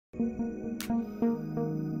My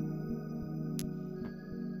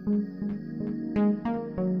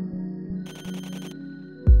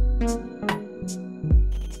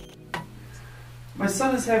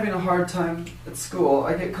son is having a hard time at school.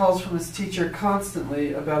 I get calls from his teacher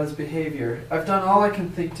constantly about his behavior. I've done all I can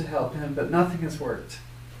think to help him, but nothing has worked.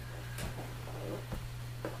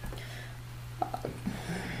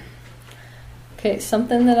 Okay,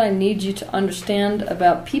 something that I need you to understand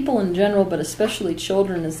about people in general, but especially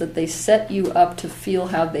children, is that they set you up to feel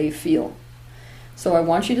how they feel. So I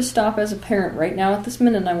want you to stop as a parent right now at this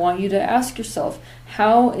minute, and I want you to ask yourself,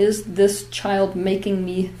 how is this child making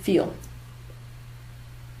me feel?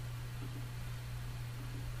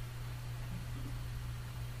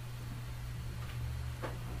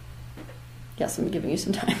 Yes, I'm giving you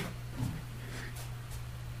some time.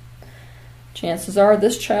 Chances are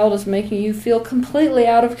this child is making you feel completely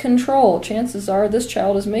out of control. Chances are this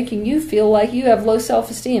child is making you feel like you have low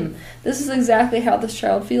self-esteem. This is exactly how this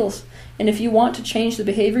child feels. And if you want to change the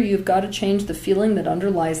behavior, you've got to change the feeling that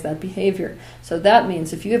underlies that behavior. So that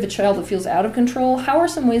means if you have a child that feels out of control, how are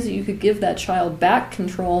some ways that you could give that child back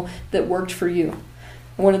control that worked for you?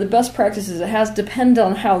 One of the best practices, it has depend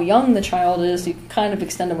on how young the child is, you can kind of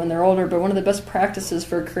extend it when they're older, but one of the best practices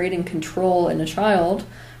for creating control in a child,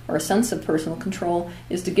 or a sense of personal control,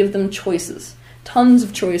 is to give them choices. Tons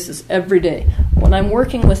of choices every day. When I'm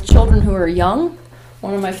working with children who are young,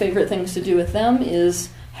 one of my favorite things to do with them is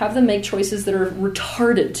have them make choices that are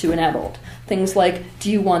retarded to an adult. Things like,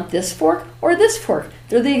 do you want this fork or this fork?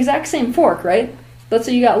 They're the exact same fork, right? Let's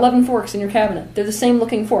say you got 11 forks in your cabinet. They're the same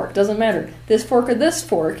looking fork. Doesn't matter. This fork or this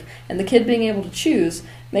fork, and the kid being able to choose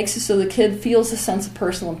makes it so the kid feels a sense of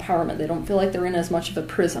personal empowerment. They don't feel like they're in as much of a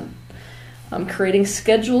prison. Creating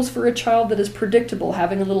schedules for a child that is predictable,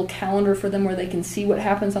 having a little calendar for them where they can see what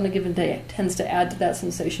happens on a given day tends to add to that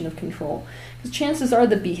sensation of control. Because chances are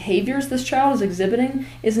the behaviors this child is exhibiting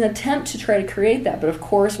is an attempt to try to create that. But of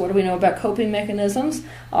course, what do we know about coping mechanisms?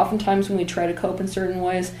 Oftentimes when we try to cope in certain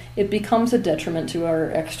ways, it becomes a detriment to our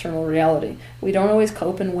external reality. We don't always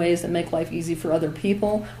cope in ways that make life easy for other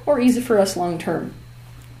people or easy for us long term,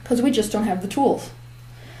 because we just don't have the tools.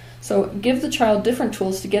 So give the child different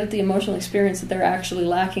tools to get at the emotional experience that they're actually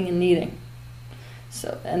lacking and needing.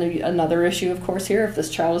 So, and another issue, of course, here, if this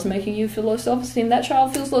child is making you feel low self-esteem, that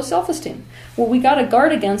child feels low self-esteem. What we got to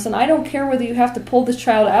guard against, and I don't care whether you have to pull this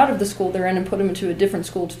child out of the school they're in and put them into a different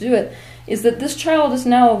school to do it, is that this child is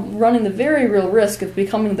now running the very real risk of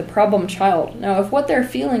becoming the problem child. Now, if what they're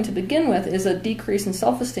feeling to begin with is a decrease in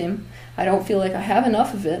self-esteem, I don't feel like I have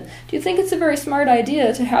enough of it, do you think it's a very smart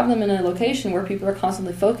idea to have them in a location where people are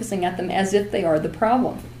constantly focusing at them as if they are the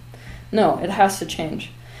problem? No, it has to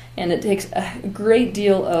change. And it takes a great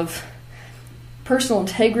deal of personal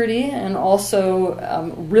integrity and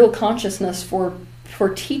also real consciousness for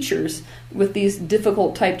teachers with these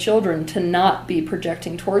difficult type children to not be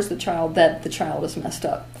projecting towards the child that the child is messed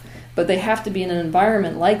up. But they have to be in an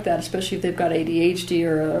environment like that, especially if they've got ADHD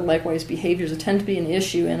or likewise behaviors that tend to be an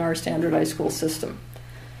issue in our standardized school system.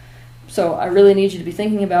 So I really need you to be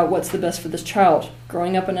thinking about what's the best for this child.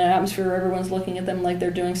 Growing up in an atmosphere where everyone's looking at them like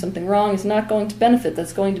they're doing something wrong is not going to benefit.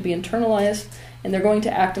 That's going to be internalized, and they're going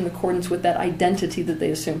to act in accordance with that identity that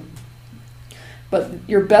they assume. But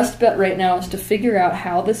your best bet right now is to figure out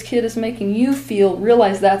how this kid is making you feel,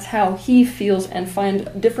 realize that's how he feels, and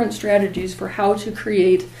find different strategies for how to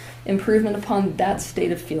create improvement upon that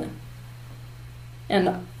state of feeling.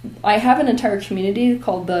 And I have an entire community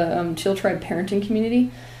called the Chill Tribe Parenting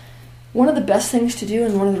Community. One of the best things to do,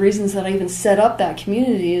 and one of the reasons that I even set up that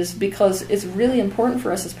community, is because it's really important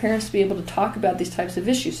for us as parents to be able to talk about these types of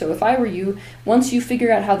issues. So if I were you, once you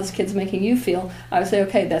figure out how this kid's making you feel, I would say,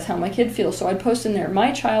 okay, that's how my kid feels. So I'd post in there,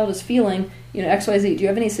 my child is feeling, XYZ. Do you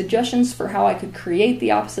have any suggestions for how I could create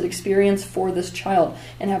the opposite experience for this child?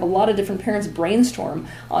 And have a lot of different parents brainstorm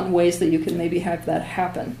on ways that you can maybe have that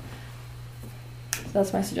happen. So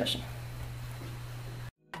that's my suggestion.